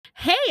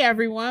Hey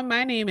everyone,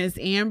 my name is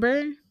Amber,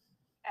 And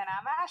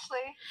I'm Ashley.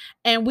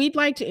 and we'd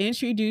like to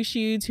introduce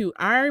you to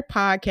our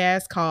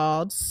podcast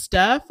called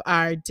Stuff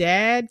Our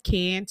Dad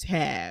Can't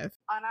Have.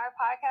 On our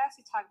podcast,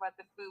 we talk about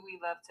the food we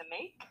love to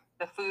make,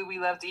 the food we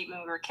loved to eat when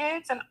we were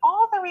kids, and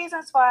all the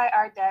reasons why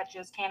our dad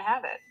just can't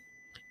have it.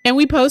 And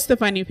we post the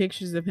funny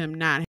pictures of him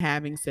not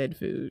having said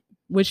food,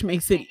 which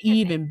makes it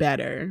even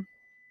better.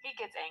 He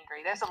gets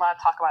angry. There's a lot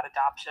of talk about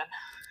adoption.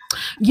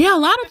 Yeah, a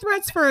lot of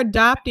threats for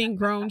adopting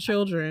grown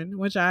children,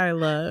 which I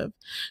love.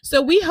 So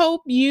we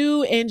hope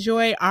you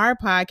enjoy our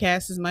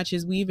podcast as much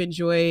as we've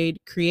enjoyed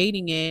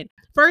creating it.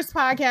 First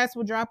podcast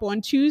will drop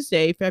on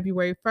Tuesday,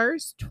 February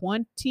 1st,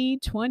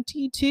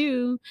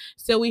 2022.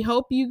 So we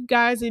hope you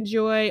guys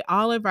enjoy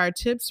all of our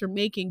tips for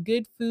making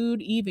good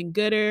food even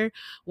gooder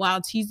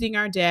while teasing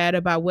our dad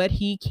about what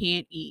he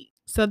can't eat.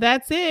 So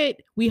that's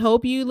it. We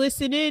hope you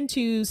listen in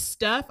to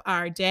Stuff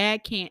Our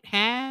Dad Can't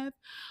Have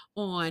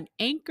on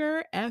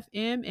Anchor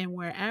FM and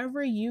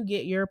wherever you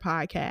get your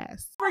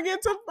podcasts. Don't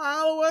forget to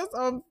follow us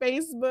on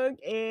Facebook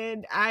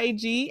and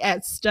IG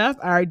at Stuff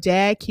Our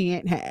Dad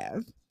Can't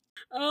Have.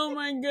 Oh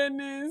my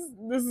goodness.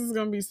 This is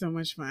going to be so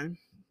much fun.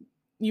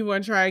 You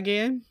want to try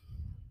again?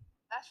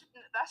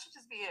 That should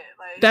just be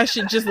it. That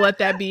should just let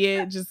that be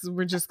it.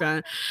 We're just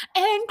gonna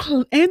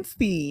end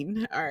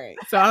scene. All right.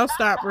 So I'll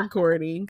stop recording.